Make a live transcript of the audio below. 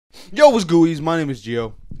Yo, what's gooeyes? My name is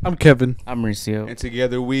Gio. I'm Kevin. I'm Mauricio. And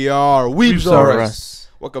together we are WeebsRUs.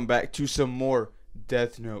 Welcome back to some more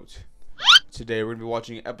Death Note. Today we're going to be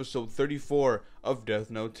watching episode 34 of Death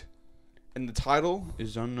Note. And the title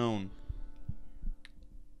is unknown.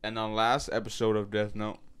 And on last episode of Death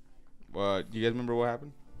Note, do you guys remember what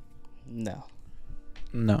happened? No.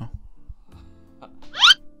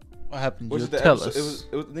 What happened? Was You it the tell episode, us.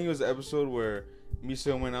 I think it was the episode where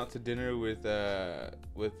Misa went out to dinner with that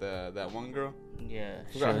one girl. Yeah.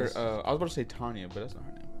 I forgot her. I was about to say Tanya, but that's not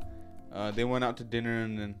her name. They went out to dinner,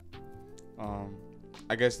 and then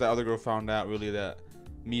I guess the other girl found out really that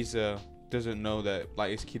Misa doesn't know that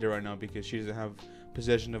Light is Kira right now because she doesn't have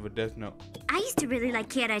possession of a Death Note. I used to really like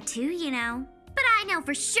Kira too, you know. But I know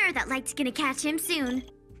for sure that Light's gonna catch him soon.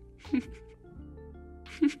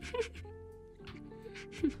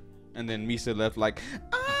 And then Misa left like,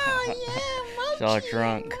 oh yeah, She's all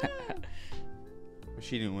drunk. but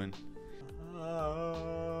she didn't win.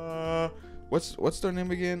 What's their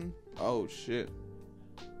name again? Oh shit.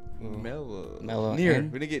 Mellow. Near.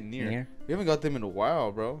 and We're gonna get near. Near. We haven't got them in a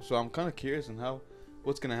while, bro. So I'm kind of curious on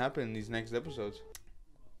what's gonna happen in these next episodes.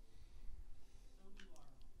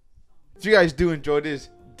 If you guys do enjoy this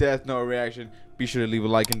Death Note reaction, be sure to leave a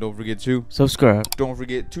like and don't forget to Subscribe. Don't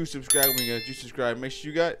forget to subscribe. When you guys do subscribe, make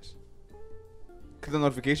sure you guys click the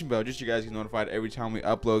notification bell just so you guys get notified every time we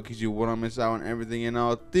upload, because you won't miss out on everything and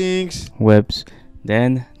all things. Webs.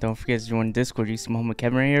 Then don't forget to join Discord. You see my homie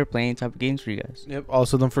Kevin right here playing type of games for you guys. Yep.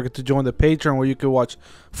 Also, don't forget to join the Patreon where you can watch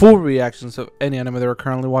full reactions of any anime that we're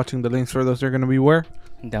currently watching. The links for those are going to be where?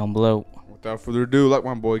 Down below. Without further ado, like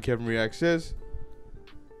my boy Kevin React says,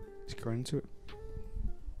 let's get right into it.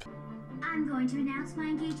 I'm going to announce my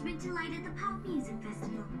engagement to Light at the Pop Music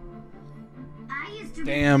Festival. I used to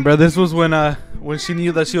Damn, bro. This was when she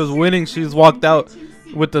knew that she was winning. She just walked out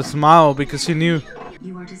with a smile because she knew.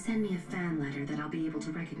 You are to send me a fan letter that I'll be able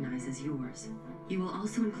to recognize as yours. You will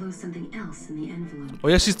also enclose something else in the envelope. Oh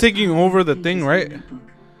yeah, she's taking over the thing, right?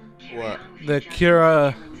 What? The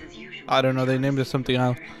Kira. I don't know. They named it something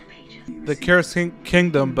else. The Kira's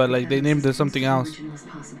Kingdom, but like they named it something else.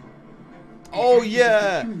 Oh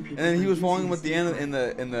yeah, and then he was following him at the end in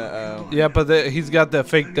the. Yeah, but he's got the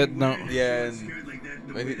fake Death Note. Yeah,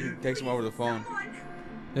 and he takes him over the phone.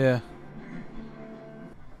 Yeah.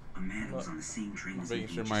 A man who was on the same train as Making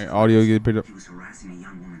me sure just my left. audio gets picked up. He was harassing a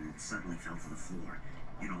young woman and suddenly fell to the floor.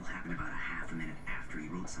 It all happened about a half a minute after he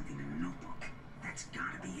wrote something in a notebook. That's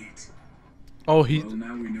gotta be it. Oh, Well,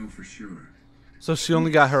 now we know for sure. So she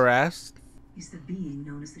only got harassed. Is the being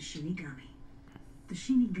known as the Shinigami. The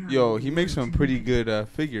Shinigami. Yo, he makes some pretty good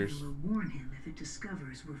figures. Will warn him if it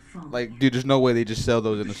discovers we're falling. Like, dude, there's no way they just sell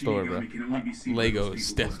those in the store, bro. Shinigami can only be seen by those Legos,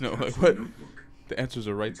 people Death who Note. have Like, touched what? the notebook. The answers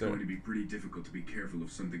are right It's going to there. be pretty difficult to be careful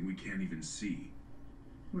of something we can't even see.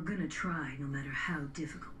 We're gonna try, no matter how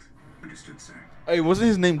difficult. Understood, sir. Hey, wasn't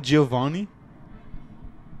his name Giovanni?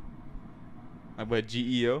 I bet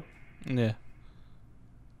GEO. Yeah.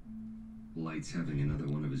 Light's having another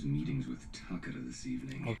one of his meetings with Takara this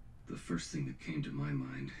evening. The first thing that came to my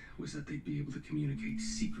mind was that they'd be able to communicate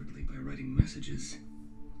secretly by writing messages.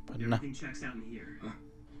 But no. Everything checks out in here. Huh?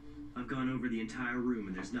 I've gone over the entire room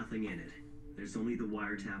and there's nothing in it. There's only the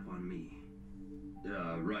wiretap on me.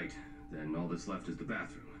 Right. Then all that's left is the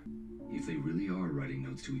bathroom. If they really are writing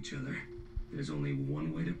notes to each other, there's only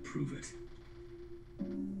one way to prove it.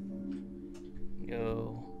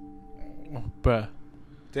 Yo. Bruh.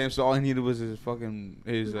 Damn, so all he needed was his fucking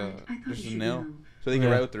just a nail, so they can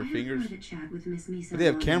Yeah. write with their fingers. But they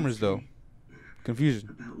have cameras though. Confusion.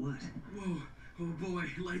 About what? Whoa. Oh boy,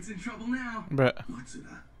 Light's in trouble now. Bruh.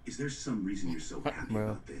 Matsuda, is there some reason you're so happy Bro.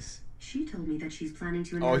 about this? She told me that she's planning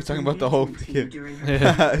to Oh, he's talking about the whole thing.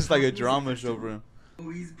 Yeah. It's like a drama show for him. Oh,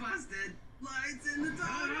 he's busted. Light's in the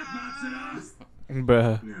dark.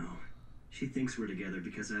 Bruh. No. She thinks we're together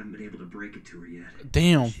because I haven't been able to break it to her yet.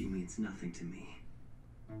 Damn. She means nothing to me.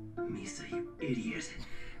 Misa, you idiot.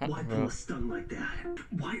 Why pull a stunt like that?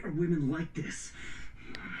 Why are women like this?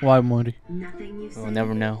 Why, Mori? Nothing you say. We'll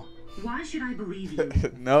never know. Why should I believe you?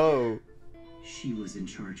 No. She was in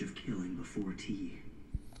charge of killing before tea.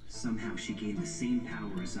 Somehow she gained the same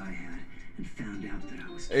power as I had and found out that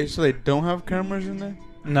I was. Hey, so they don't have cameras in there?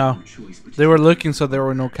 No. choice but to They were kill looking, so there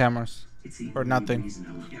were no cameras. It's the or only nothing. reason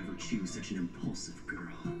I would ever choose such an impulsive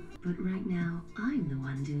girl. But right now, I'm the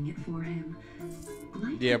one doing it for him.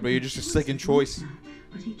 Light Yeah, but you're just a second choice.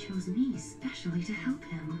 But he chose me specially to help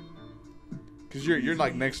him. Cause you're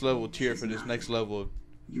like next level tier for this next level of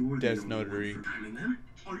You're the Death only one Notery. for timing them.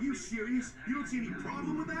 Are you serious? You don't see any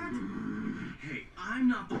problem with that? Hey, I'm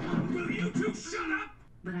not the one. Will you two shut up?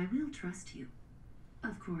 But I will trust you.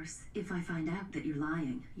 Of course, if I find out that you're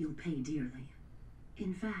lying, you'll pay dearly.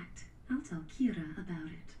 In fact, I'll tell Kira about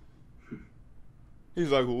it. He's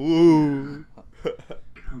like, woo.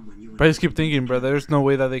 But I just keep thinking, bro. There's no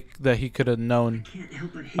way that he could have known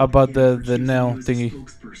about the nail thingy.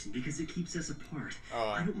 Because it keeps us apart.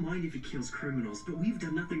 I don't mind if he kills criminals, but we've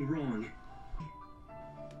done nothing wrong.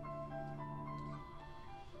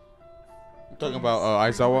 Talking about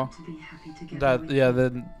Aizawa.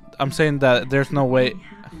 Then I'm saying that there's no way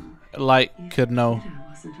Light could know. Kira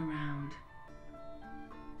wasn't around.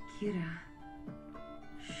 Kira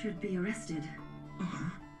should be arrested.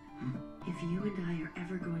 If you and I are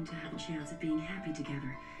ever going to have a chance at being happy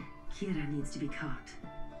together, Kira needs to be caught.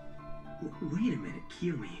 Wait a minute,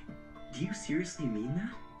 Kiyomi. Do you seriously mean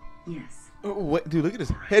that? Yes. Oh, what, dude, look at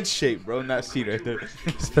his head shape, bro. Not seat right there.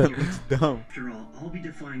 It's dumb. After all, I'll be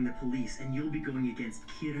defying the police, and you'll be going against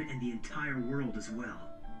Kira and the entire world as well.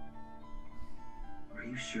 Are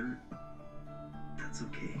you sure that's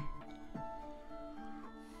okay?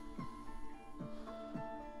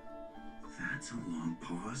 That's a long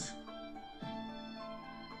pause.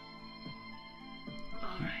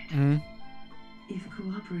 Alright. If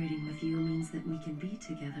cooperating with you means that we can be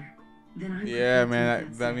together, then I'm Yeah,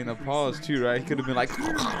 man. I mean, the pause too, right? He could have been like,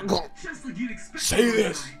 Just like you'd expect. say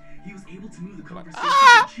this. He was able to move the conversation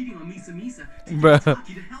Ah! from cheating on Misa Misa to Bruh. get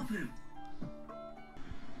Taki to help him.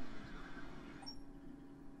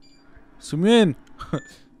 Zoom in.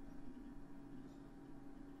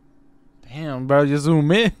 Damn, bro, you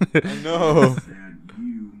zoom in. I know. That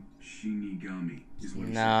you, Shinigami, is what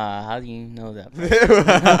Nah, how do you know that?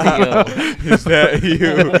 Is that you?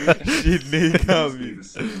 Shinigami. At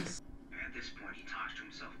this point, he talks to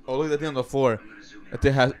himself. Oh, look at that thing on the floor. That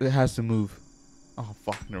thing has to move. Oh,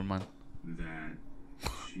 fuck, never mind. That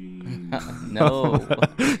Shinigami. No.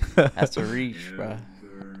 That's a reach, bro.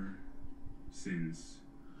 Ever since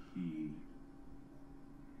he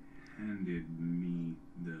handed me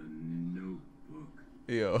the notebook.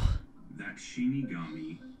 Yo. That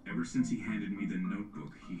Shinigami, ever since he handed me the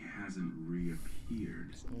notebook, he hasn't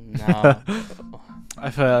reappeared. No. I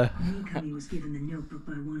feel. Mikami was given the notebook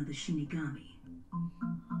by one of the Shinigami.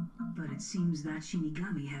 But it seems that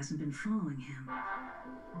Shinigami hasn't been following him.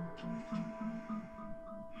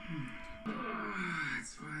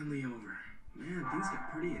 It's finally over. Man, things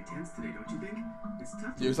got pretty intense today, don't you think? It's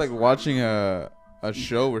tough to It was like watching a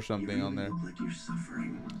show or something on there. look like you're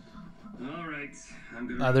suffering. All right, I'm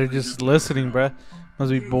gonna Nah, they're just listening, bro.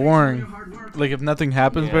 Must be boring. Like if nothing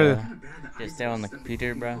happens, bro. Yeah. Just there on the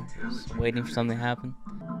computer, bro. Just waiting for something to happen.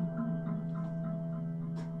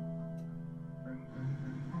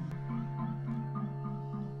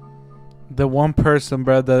 The one person,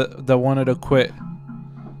 bro, that wanted to quit.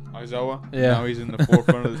 Aizawa? Yeah. Now he's in the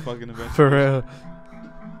forefront of this fucking event. For real.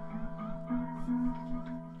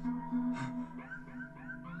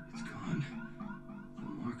 It's gone.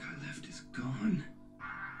 The mark I left is gone.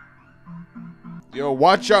 Yo,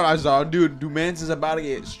 watch out, Aizawa. Dude, Dumans is about to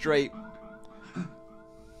get straight.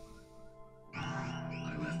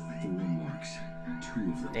 I left 4 marks. 2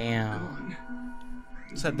 of them Damn. gone.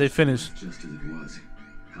 Said they finished. Just as it was.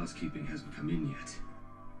 Housekeeping hasn't come in yet.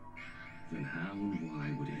 Then how and why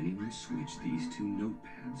would anyone switch these 2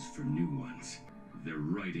 notepads for new ones? They're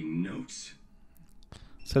writing notes.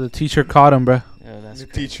 So the teacher caught him, bro. Yo, that's The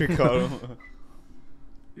crazy. teacher caught him.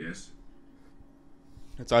 Yes?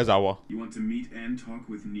 It's Aizawa. You want to meet and talk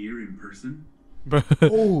with Nier in person? Bro.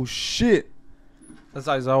 Oh, shit. That's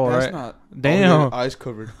Aizawa, That's right? not. Damn. Oh, yeah, eyes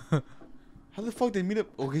covered. How the fuck they meet up?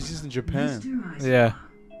 Oh, he's just in Japan. Mr. Aizawa, Yeah.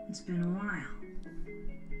 it's been a while.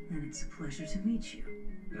 And it's a pleasure to meet you.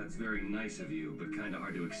 That's very nice of you, but kinda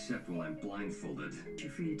hard to accept while I'm blindfolded. You're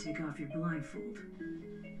free to take off your blindfold.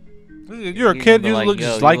 You're a He's kid. gonna You be look yo,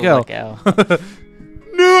 just you like look L. Al.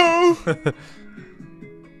 No!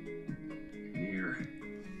 Nier,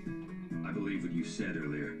 I believe what you said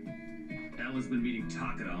earlier. Al has been meeting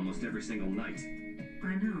Takada almost every single night.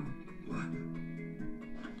 I know. What?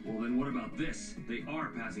 Well, then what about this? They are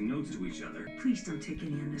passing notes to each other. Please don't take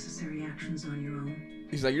any unnecessary actions on your own.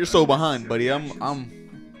 He's like, you're so behind, buddy. I'm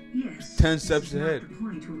Yes. 10 steps this is not ahead. the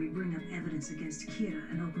point where we bring up evidence against Kira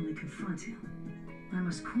and openly confront him. I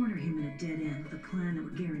must corner him in a dead end with a plan that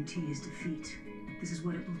would guarantee his defeat. This is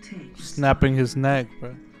what it will take. to Snapping stop his neck,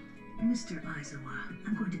 bro. Mr. Aizawa,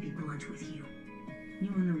 I'm going to be blunt with you. You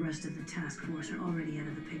and the rest of the task force are already out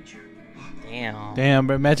of the picture. Damn. Damn,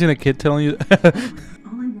 bro. Imagine a kid telling you.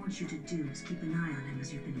 All I want you to do is keep an eye on him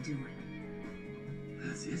as you've been doing.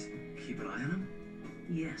 That's it? Keep an eye on him?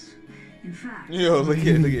 Yes. In fact, Yo, look at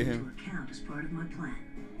him. to account as part of my plan.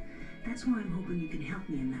 That's why I'm hoping you can help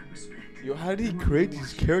me in that respect. Yo, how did he I wanna create watch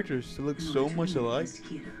these you. characters to look In so order to much be alike? Miss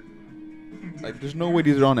Kira. And Like, if there's you no have way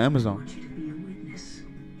these are on I Amazon. want you to be a witness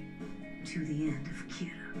to the end of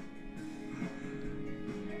Kira.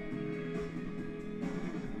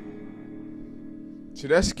 See,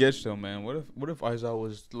 that's sketch though, man. What if Aizawa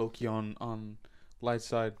was Loki on light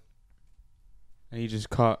side, and he just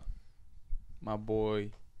caught my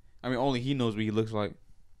boy? I mean, only he knows what he looks like.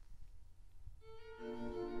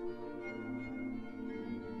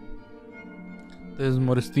 This is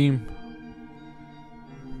Modestim.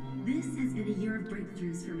 This has been a year of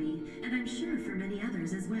breakthroughs for me, and I'm sure for many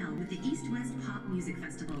others as well, with the East-West Pop Music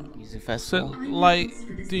Festival. Music So, festival. like,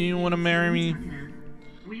 do you want to marry me?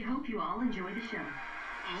 We hope you all enjoy the show.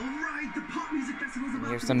 All right, the pop music festival's about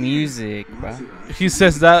Here's to some begin. music, bro. He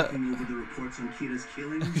says that. Over the reports on Kira's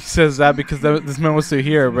killing. He says that because this man wants to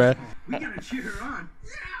hear, bruh. We gotta cheer her on.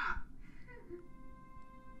 Yeah!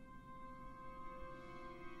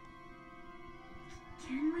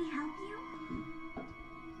 Can we help you?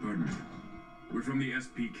 Pardon me. We're from the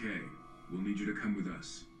SPK. We'll need you to come with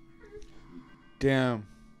us. Damn.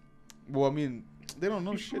 Well, I mean, they don't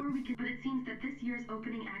know shit. Before we could, but it seems that this year's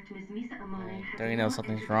opening act, Miss Misa Amane, has Don't you know not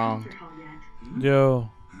something's entered the wrong? concert hall yet. Yo.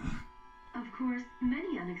 Of course,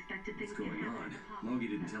 many unexpected things What's can going happen. on? at the pop Logie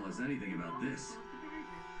music didn't tell us festival. anything about this.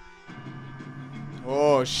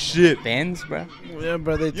 Oh shit. Bands, bro. Yeah,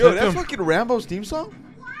 bro. They Yo, took that's him. fucking Rambo's theme song?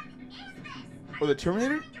 Or the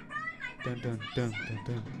Terminator? Dun dun dun dun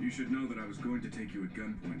dun. You should know that I was going to take you at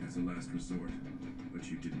gunpoint as a last resort, but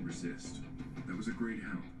you didn't resist. That was a great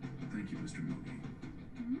help. Thank you, Mr.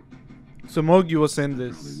 Mogi. So Mogi was saying Probably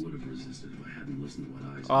this. would have resisted if I hadn't listened to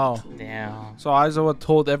what Oh. told me. Damn. So Aizawa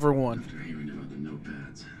told everyone. After hearing about the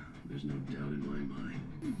notepads, there's no doubt in my mind.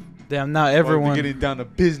 Damn, now Everyone everyone. getting down to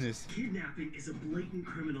business. Kidnapping is a blatant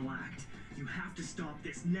criminal act. You have to stop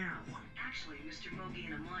this now. Actually, Mr. Mogi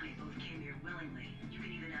and Amani both came here willingly. You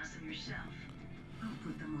can even ask them yourself. I'll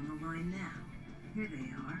put them on the line now. Here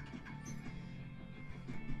they are.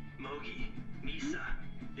 Mogi, Misa,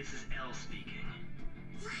 this is L speaking.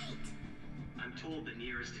 I'm told that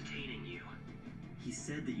Nier is detaining you. He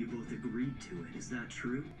said that you both agreed to it. Is that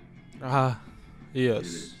true?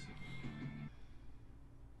 Yes.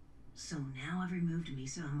 So now I've removed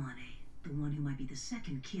Misa Amane, the one who might be the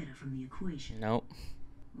second Kira from the equation. Nope.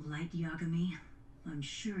 Light Yagami, I'm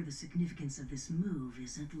sure the significance of this move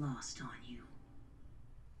isn't lost on you.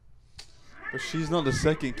 But she's not the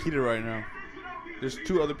second Kita right now. There's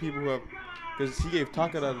two other people who have, because he gave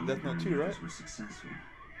Takada the Death Note too, right? We're successful.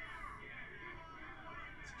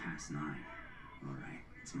 It's past 9. All right,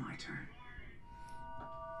 it's my turn.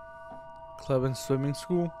 Club and swimming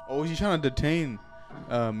school. Oh, is he trying to detain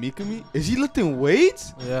Mikami? Is he lifting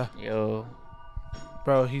weights? Yeah, Yo.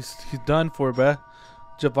 bro. He's done for, bruh.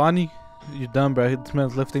 Giovanni, you're done, bro. This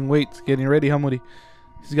man's lifting weights, getting ready. How many?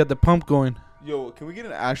 He's got the pump going. Yo, can we get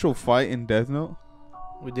an actual fight in Death Note?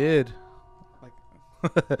 We did.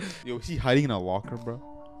 Yo, is he hiding in a locker, bro?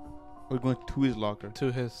 We're going to his locker.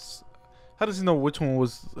 To his. How does he know which one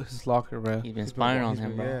was his locker, bro? He's been spying on He's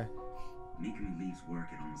him, been- bro. Mikami leaves work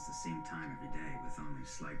at almost the same time every day, with only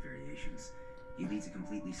slight variations. He leads a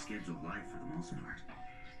completely scheduled life for the most part.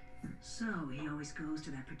 So he always goes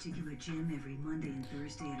to that particular gym every Monday and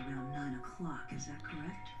Thursday at around 9 o'clock. Is that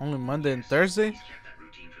correct? Only Monday and Thursday? He's kept that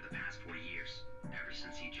routine for the past 4 years, ever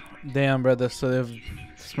since he joined. Damn, brother. So they've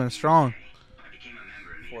this man's strong. I became a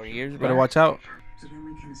member 4 years, Better bro. watch out. So then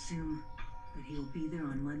we can assume that he will be there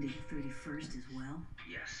on Monday the 31st as well?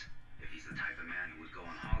 Yes, if he's the type of man who would go on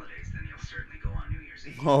holidays, then he'll certainly go on New Year's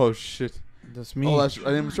Eve. Oh shit. That's me. Oh, that's I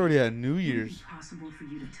didn't already had New Would it Year's. be possible for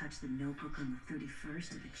you to touch the notebook on the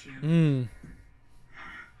 31st at the Mm. gym?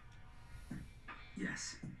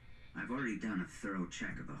 Yes, I've already done a thorough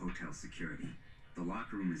check of the hotel security. The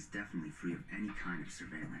locker room is definitely free of any kind of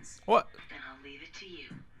surveillance. What? Then I'll leave it to you.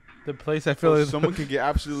 The place I feel Oh, like someone could get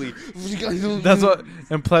absolutely. that's what.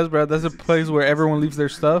 And plus, bro, that's a place where everyone leaves their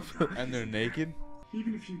stuff. And they're naked.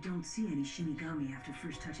 Even if you don't see any Shinigami after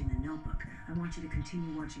first touching the notebook, I want you to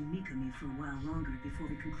continue watching Mikami for a while longer before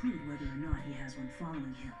we conclude whether or not he has one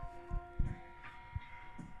following him.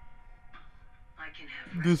 I can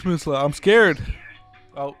have This man's like, I'm scared.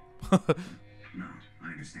 Oh. No, I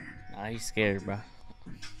understand. Nah, he's scared, bro.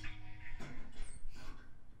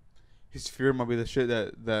 His fear might be the shit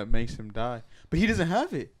that makes him die. But he doesn't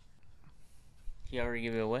have it. He already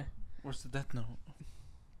gave it away. Where's the Death Note?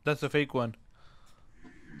 That's a fake one.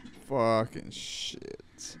 Fucking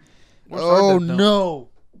shit. Where's our Oh Death Note?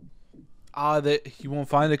 no. He won't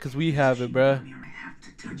find it because we have it, bruh. I have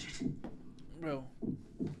to touch it. Bro.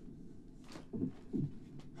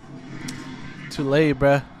 Too late,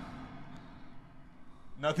 bruh.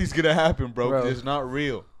 Nothing's gonna happen, bro. 'Cause Bro. it's not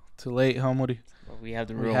real. Too late, Hamuri. Bro, we have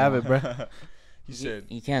the We real have one. it, bro. He said,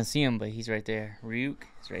 You can't see him, but he's right there. Ryuk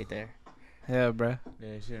is right there. Yeah, bro.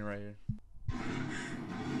 "Yeah, he's sitting right here."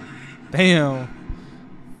 Damn.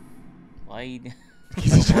 Why? You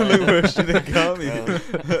He's trying to look where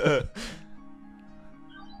Shinigami.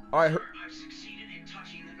 All right. I've succeeded in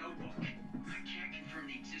touching the notebook. I can't confirm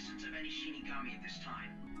the existence of any Shinigami at this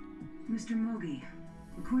time. Mr. Mogi,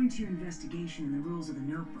 according to your investigation and the rules of the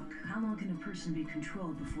notebook, how long can a person be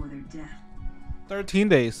controlled before their death? 13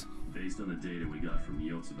 days. Based on the data we got from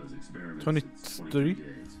Yotsuba's experiments, 23? it's 22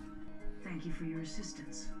 days. Thank you for your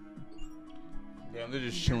assistance. Damn, they're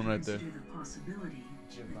just You chilling have right to there. consider the possibility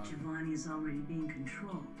that Giovanni is already being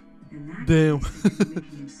controlled. And that Damn. case, they could be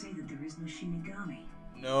making him say that there is no Shinigami.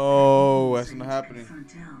 No, that's So not you happening.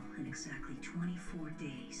 confront Al in exactly 24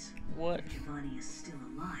 days. What? Giovanni is still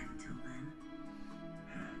alive until then.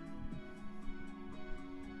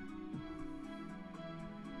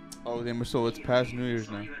 Oh, damn, so it's past New Year's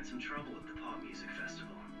now. You had some trouble at the pop music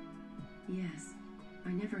festival. Yes. I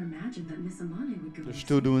never imagined that Miss Amane would go. They're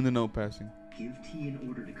still doing the note passing. Give T an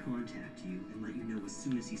order to contact you and let you know as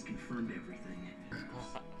soon as he's confirmed everything.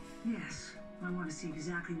 Yes, I want to see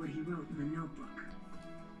exactly what he wrote in the notebook.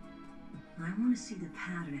 I want to see the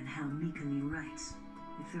pattern in how Mikami writes.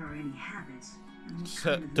 If there are any habits, and what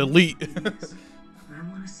kind of Delete. notebook it is. I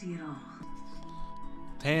want to see it all.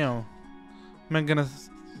 Damn. Man gonna...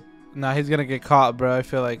 Nah, he's gonna get caught, bro. I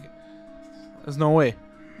feel like... There's no way.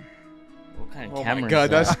 What kind of Oh camera my is god,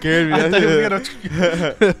 that that? scared me. I thought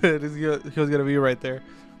he was gonna be right there.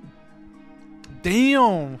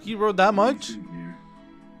 Damn, he wrote that much? It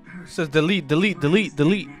says delete, delete, delete,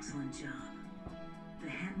 delete. Excellent job. The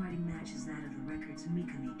handwriting matches that of the records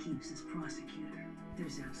Mikami keeps as prosecutor.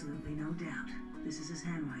 There's absolutely no doubt. This is his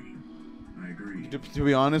handwriting. I agree. To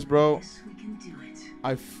be honest, bro, Yes, we can do it.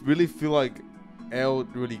 I really feel like L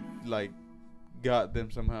really like got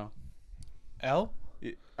them somehow. L?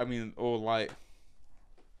 I mean, or Light.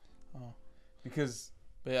 Oh. Because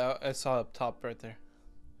But yeah, I saw up top right there.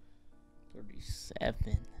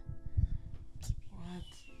 37.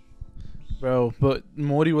 Bro, but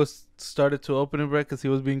Mori was started to open it, bro, because he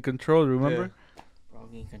was being controlled, remember? Bro,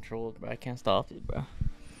 getting controlled, bro. I can't stop it, bro.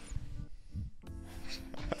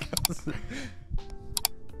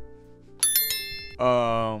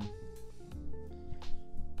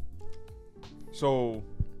 So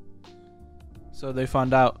they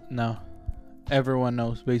found out now. Everyone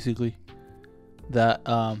knows basically that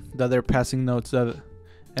that they're passing notes of it,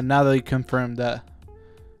 and now they confirmed that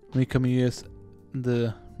Mikami is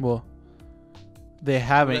the they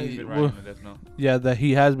haven't he's been writing the Death Note. yeah, that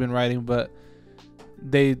he has been writing, but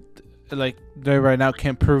they right now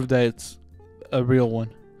can't prove that it's a real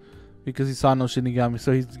one because he saw no Shinigami,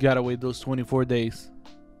 so he's gotta wait those 24 days.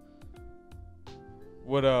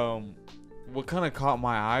 What kind of caught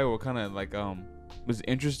my eye, or what kind of was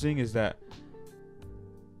interesting is that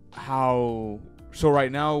how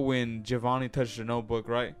right now when Giovanni touched the notebook,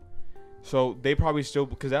 right? So they probably still,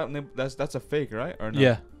 because that's a fake, right? Or no?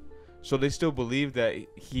 Yeah. So they still believe that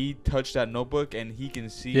he touched that notebook and he can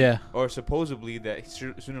see, Yeah. or supposedly that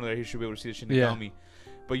sooner or later he should be able to see the Yeah. Shinigami.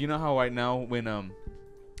 But you know how right now when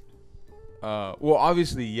well,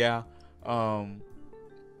 obviously, yeah,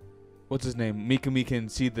 what's his name? Mikami can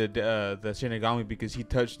see the Shinigami because he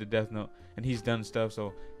touched the Death Note and he's done stuff,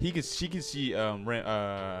 so she can see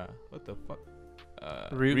what the fuck,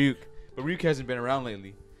 Ryuk. But Ryuk hasn't been around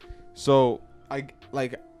lately, so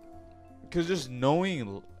because just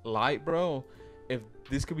knowing Light, bro, if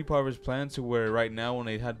this could be part of his plan to where right now when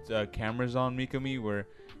they had cameras on Mikami where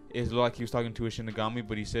it looked like he was talking to a Shinigami,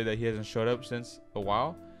 but he said that he hasn't showed up since a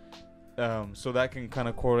while. So that can kind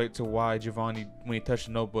of correlate to why Giovanni, when he touched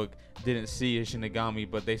the notebook, didn't see a Shinigami,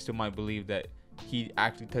 but they still might believe that he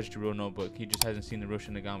actually touched the real notebook. He just hasn't seen the real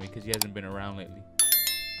Shinigami because he hasn't been around lately.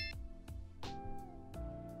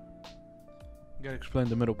 You gotta explain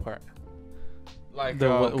the middle part. Like,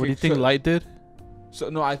 What do you think Light did? So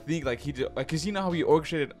no, I think he did, cause you know how he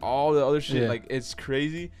orchestrated all the other shit. Yeah. Like it's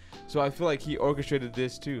crazy. So I feel like he orchestrated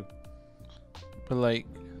this too. But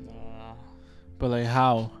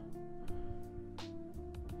how?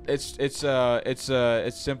 It's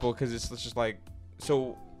simple because it's just like,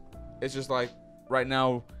 so it's just like right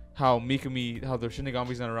now how the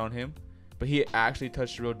Shinigami's not around him, but he actually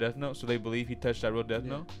touched the real Death Note, so they believe he touched that real Death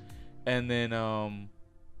Note. And then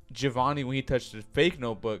Giovanni, when he touched the fake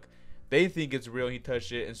notebook, they think it's real, he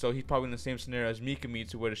touched it, and so he's probably in the same scenario as Mikami,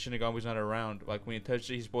 to where the Shinigami's not around. Like when he touched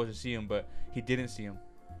it, he's supposed to see him, but he didn't see him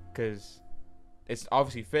because it's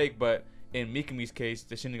obviously fake. But in Mikami's case,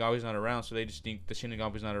 the Shinigami's not around, so they just think the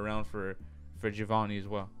Shinigami's not around for for Giovanni as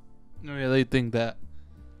well. No, yeah, they think that.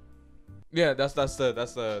 Yeah, that's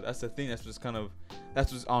the thing. That's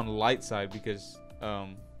what's on light side, because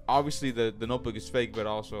obviously the notebook is fake, but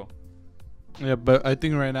also Yeah, but I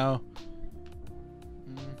think right now,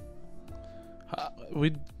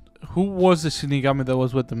 who was the Shinigami that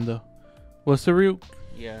was with them though? Was it Ryuk?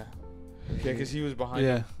 Yeah. yeah, because he was behind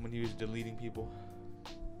him when he was deleting people.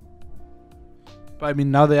 But I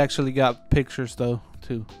mean, now they actually got pictures though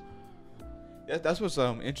too. Yeah, that's what's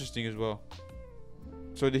interesting as well.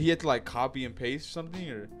 So did he have to like copy and paste something,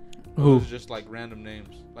 or Who? was it just like random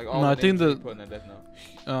names? Like all No, the I think names he put in a Death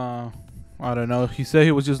Note. I don't know. He said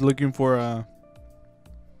he was just looking for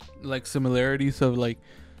like similarities of like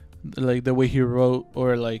the way he wrote,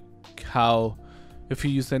 or like how if he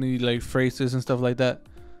used any like phrases and stuff like that.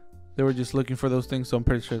 They were just looking for those things, so I'm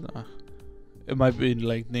pretty sure it might be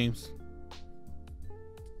like names.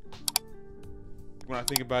 When I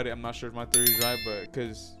think about it, I'm not sure if my theory is right,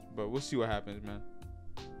 but we'll see what happens, man.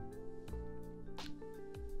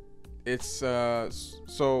 It's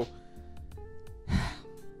so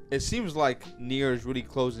it seems like Nier is really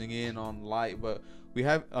closing in on Light, but we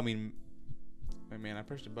have, I mean, wait, man, I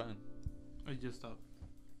pressed the button. I just stopped.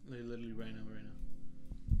 Like literally right now.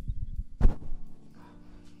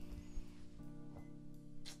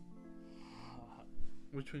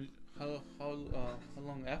 Which one? How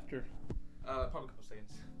long after? Probably a couple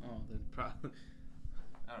seconds. Oh, then probably.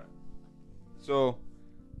 All right. So,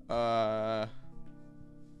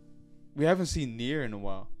 we haven't seen Nier in a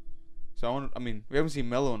while. So we haven't seen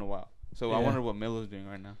Mello in a while. So I wonder what Mello's doing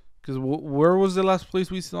right now. Cause where was the last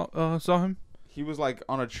place we saw him? He was like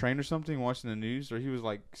on a train or something, watching the news, or he was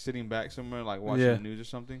like sitting back somewhere, like watching the news or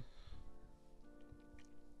something.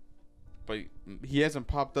 But he hasn't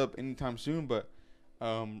popped up anytime soon. But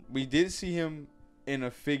we did see him in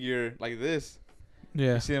a figure like this.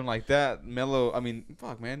 Yeah. We see him like that. Mello, I mean,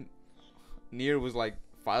 fuck, man. Nier was like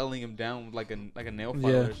filing him down with like a nail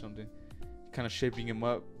file or something, kind of shaping him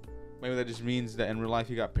up. Maybe that just means that in real life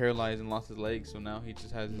he got paralyzed and lost his legs, so now he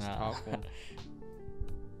just has his top one.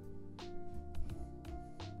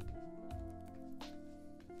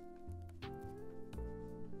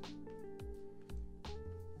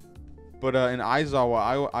 But in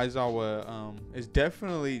Aizawa is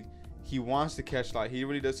definitely, he wants to catch Light. He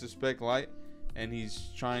really does suspect Light, and he's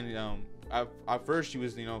trying. At first he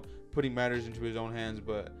was putting matters into his own hands,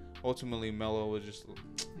 but ultimately Mello was just, oh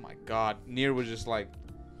my God, Nier was just like,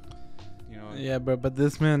 Yeah, but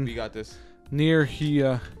this man, we got this. Nier, he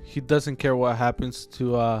doesn't care what happens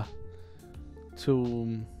to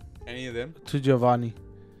any of them. To Giovanni.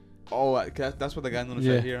 Oh, that's what the guy noticed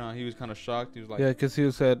right here, huh? He was kind of shocked. He was like, yeah, because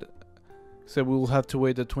he said we will have to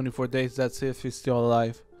wait the 24 days. That's if he's still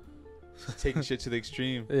alive. Taking shit to the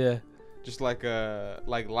extreme. Yeah. Just like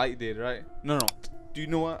Light did, right? No. Do you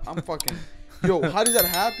know what? I'm fucking. Yo, how does that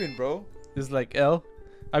happen, bro? It's like L.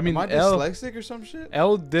 I mean, am I dyslexic or some shit?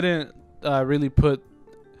 L didn't really put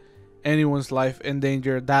anyone's life in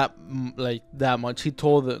danger that much. He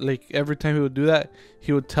told that every time he would do that,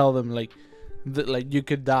 he would tell them you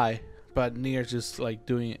could die, but Nier's just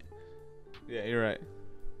doing it. Yeah, you're right.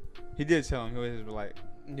 He did tell him. He was like,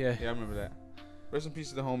 yeah, I remember that. Rest in peace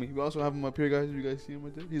to the homie. We also have him up here, guys. You guys see him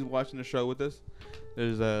right there? He's watching the show with us.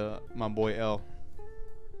 There's my boy L.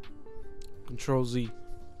 Control Z.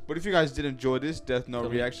 But if you guys did enjoy this Death Note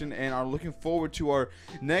reaction and are looking forward to our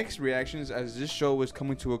next reactions as this show is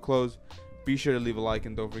coming to a close, be sure to leave a like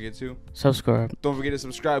and don't forget to subscribe. Don't forget to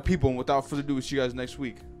subscribe, people. And without further ado, we'll see you guys next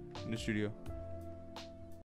week in the studio.